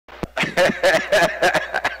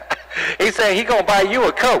He said he gonna buy you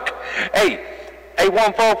a Coke. Hey,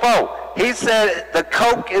 144. He said the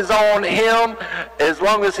Coke is on him as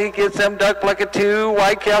long as he gets them Duck Plucker 2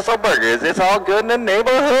 White Castle burgers. It's all good in the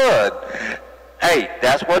neighborhood. Hey,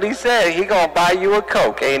 that's what he said. He gonna buy you a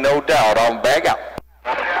Coke, ain't no doubt. I'm back out.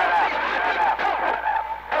 Hey,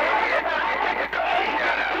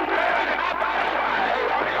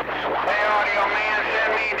 Audio Man,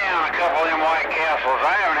 send me down a couple of them White Castles.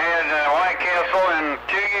 I haven't had a White Castle in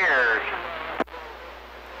 2 years.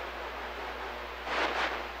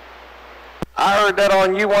 I heard that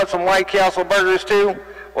on You Want Some White Castle burgers too?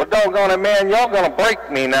 Well, doggone it, man, y'all gonna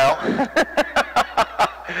break me now.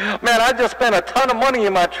 Man, I just spent a ton of money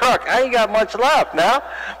in my truck. I ain't got much left now.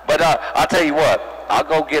 But I'll tell you what, I'll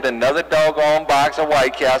go get another doggone box of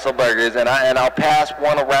White Castle burgers, and I'll pass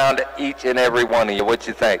one around to each and every one of you. What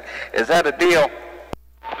you think? Is that a deal?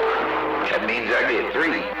 That means I get 3.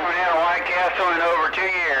 I haven't had a White Castle in over 2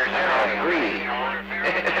 years. 3.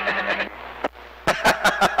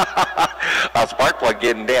 Sparkplug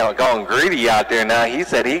getting down, going greedy out there now. He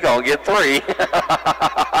said he gonna get 3.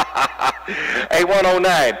 Hey,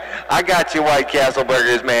 109, I got you White Castle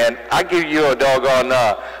burgers, man. I'll give you a doggone,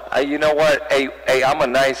 you know what? Hey, I'm a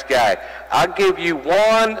nice guy. I'll give you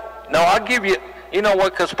one. No, I'll give you, you know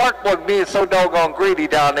what? Because Sparkplug being so doggone greedy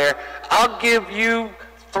down there, I'll give you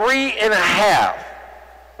 3.5.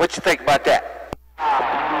 What you think about that?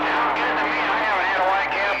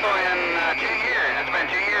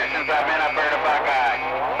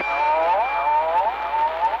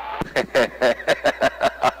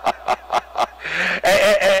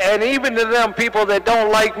 And even to them people that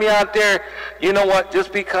don't like me out there, you know what?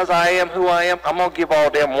 Just because I am who I am, I'm going to give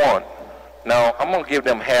all them one. No, I'm going to give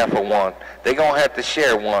them half of one. They're going to have to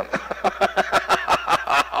share one.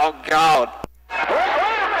 Oh, God.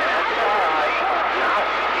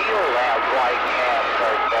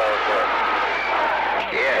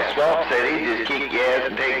 Yeah, Swamp said he just kick your ass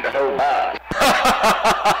and take the whole box.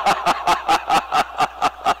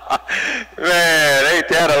 Man, ain't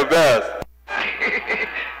that a mess?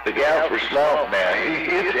 The gal for Swamp now,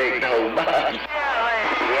 he'll take the whole box.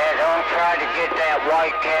 Yeah, don't try to get that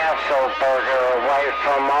White Castle burger away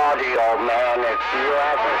from Audio, man. If you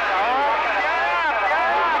ever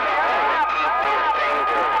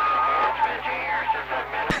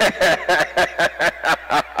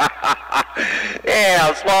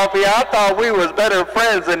Yeah, Swampy, I thought we was better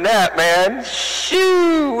friends than that, man.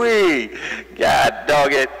 Shoo-wee. God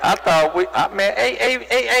dog it. I thought we, man,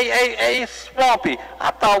 hey, Swampy,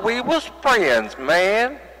 I thought we was friends,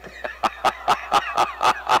 man.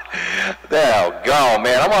 There, go,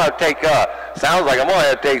 man. I'm going to take, sounds like I'm going to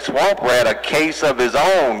have to take Swamp Rat a case of his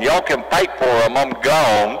own. Y'all can fight for him. I'm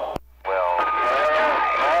gone.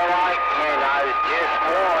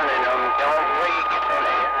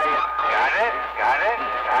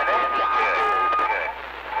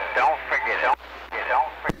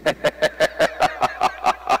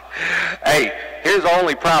 Hey, here's the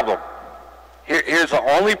only problem. Here's the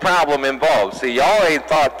only problem involved. See, y'all ain't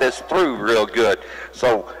thought this through real good.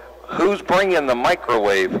 So, who's bringing the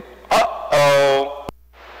microwave? Uh-oh.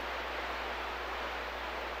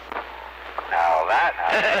 Now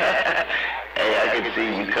that... Hey, I can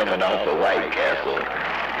see you coming off the White Castle.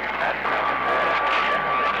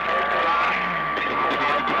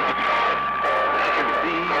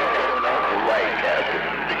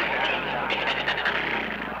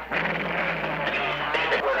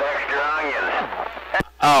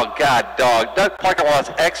 Oh, God, dog. Duck Plucker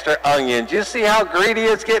wants extra onions. You see how greedy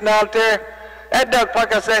it's getting out there? That Duck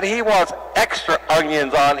Plucker said he wants extra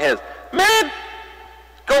onions on his. Man,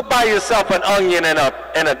 go buy yourself an onion and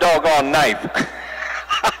a doggone knife. Yeah,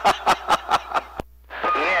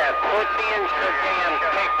 quit being so damn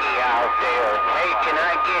picky out there. Hey, can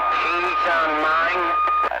I get cheese on mine?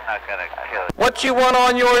 I'm not gonna kill it. What you want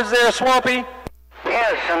on yours there, Swampy?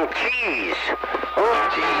 Yeah, some cheese.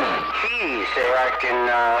 Cheese there. I can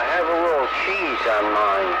have a little cheese on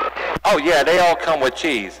mine. Oh, yeah, they all come with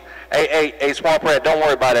cheese. Hey, Swamp Rat, don't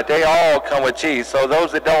worry about it. They all come with cheese. So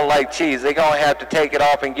those that don't like cheese, they're going to have to take it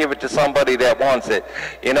off and give it to somebody that wants it.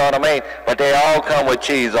 You know what I mean? But they all come with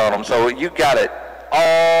cheese on them. So you got it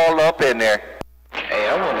all up in there. Hey,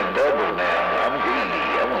 I want a double now. I'm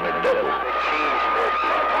greedy. I want a double.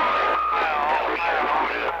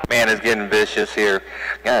 Man, it's getting vicious here.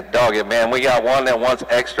 God dog it, man. We got one that wants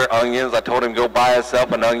extra onions. I told him go buy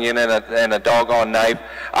himself an onion and a doggone knife.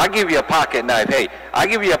 I'll give you a pocket knife. Hey, I'll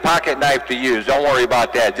give you a pocket knife to use. Don't worry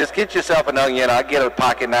about that. Just get yourself an onion. I'll get a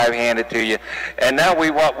pocket knife handed to you. And now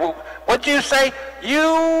we want, what'd you say?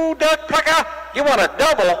 You, Duck Plucker? You want a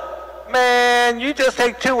double? Man, you just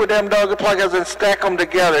take 2 of them dog pluggers and stack them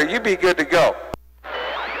together. You be good to go. Let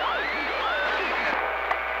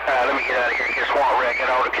me get out of here. Get swamp wreck at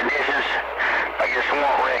all the conditions. I get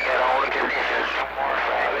swamp wreck at all the conditions.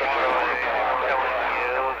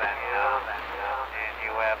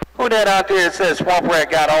 Who that out there that says Swamp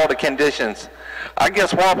Rat got all the conditions? I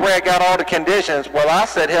guess Swamp Rat got all the conditions. Well, I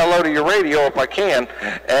said hello to your radio if I can,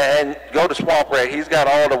 and go to Swamp Rat. He's got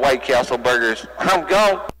all the White Castle burgers. I'm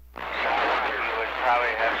gone.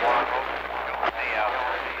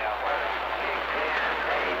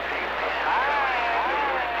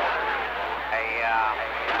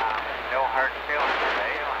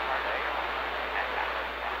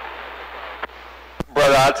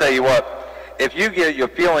 Brother, I'll tell you what. If you get your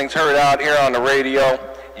feelings hurt out here on the radio,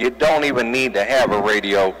 you don't even need to have a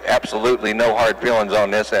radio. Absolutely no hard feelings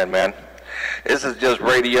on this end, man. This is just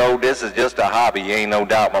radio. This is just a hobby. Ain't no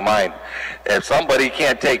doubt in my mind. If somebody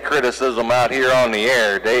can't take criticism out here on the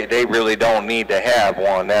air, they really don't need to have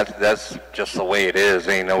one. That's just the way it is.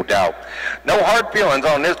 Ain't no doubt. No hard feelings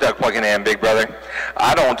on this duck plugging end, big brother.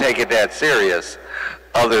 I don't take it that serious.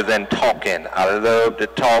 Other than talking. I love to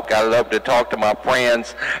talk. I love to talk to my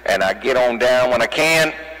friends, and I get on down when I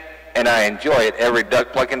can, and I enjoy it every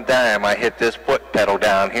duck plucking time I hit this foot pedal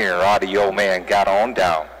down here. Audio Man got on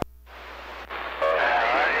down.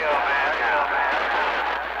 Audio Man down.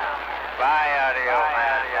 Bye, Audio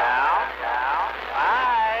Man down.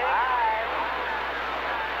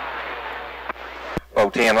 Bye.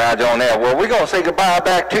 10 rides on there. Well, we're going to say goodbye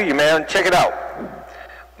back to you, man. Check it out.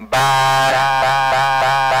 Bye.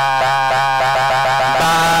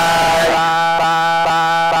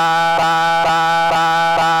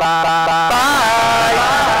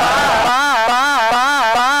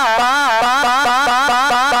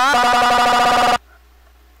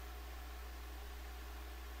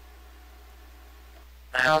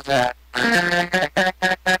 How's that?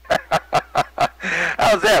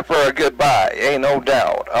 How's that for a goodbye? Ain't no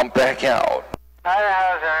doubt. I'm back out.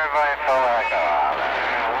 How's everybody feel like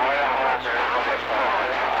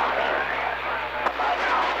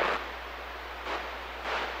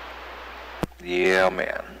Yeah,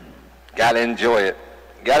 man. Gotta enjoy it.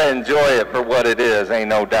 Gotta enjoy it for what it is, ain't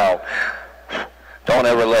no doubt. Don't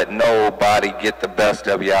ever let nobody get the best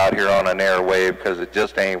of you out here on an airwave, because it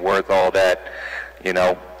just ain't worth all that. You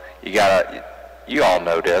know, you all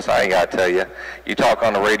know this, I ain't gotta tell you. You talk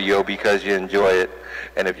on the radio because you enjoy it,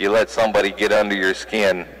 and if you let somebody get under your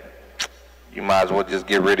skin, you might as well just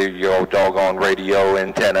get rid of your old doggone radio,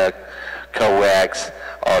 antenna, coax,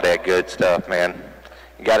 all that good stuff, man.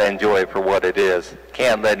 You got to enjoy it for what it is.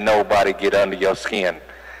 Can't let nobody get under your skin,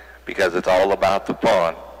 because it's all about the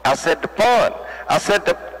fun. I said the fun. I said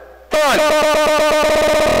the fun.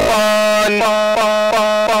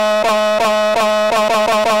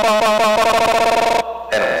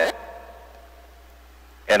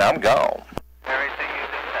 And I'm gone. everything you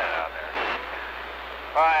just said out there?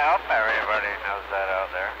 Well, I hope everybody knows that out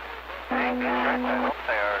there. I hope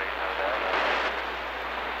they already know that.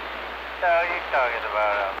 So you're talking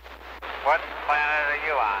about what planet are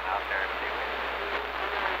you on out there, Steven?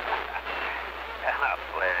 What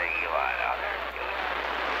planet are you on out there, Steven?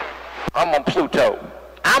 I'm on Pluto.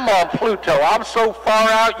 I'm on Pluto. I'm so far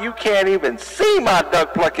out you can't even see my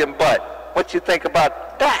duck plucking butt. What you think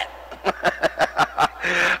about that?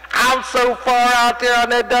 I'm so far out there on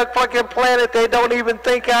that duck plucking planet they don't even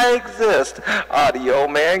think I exist. Audio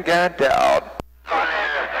Man got down.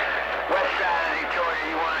 West side of Detroit,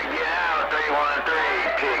 you want to get out?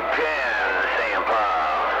 313 Pig Pen, Sand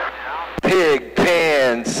Pile. Pig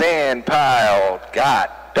Pen, Sand Pile. God,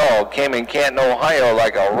 dog, came in Canton, Ohio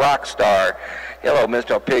like a rock star. Hello,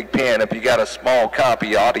 Mr. Pig Pen. If you got a small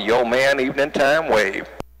copy, Audio Man, Evening Time Wave.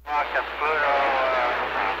 Walk to Pluto.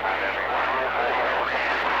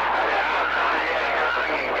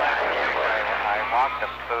 I walked to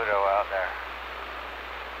Pluto out there.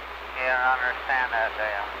 You don't understand that, do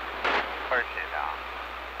you? Of course you don't.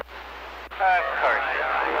 Of course you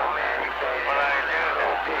don't. What I do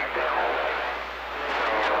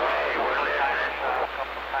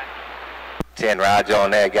is 10 rides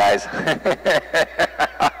on there, guys.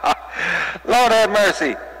 Lord have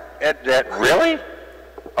mercy. That really?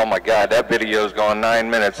 Oh my God, that video's gone 9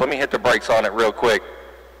 minutes. Let me hit the brakes on it real quick.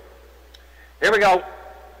 Here we go.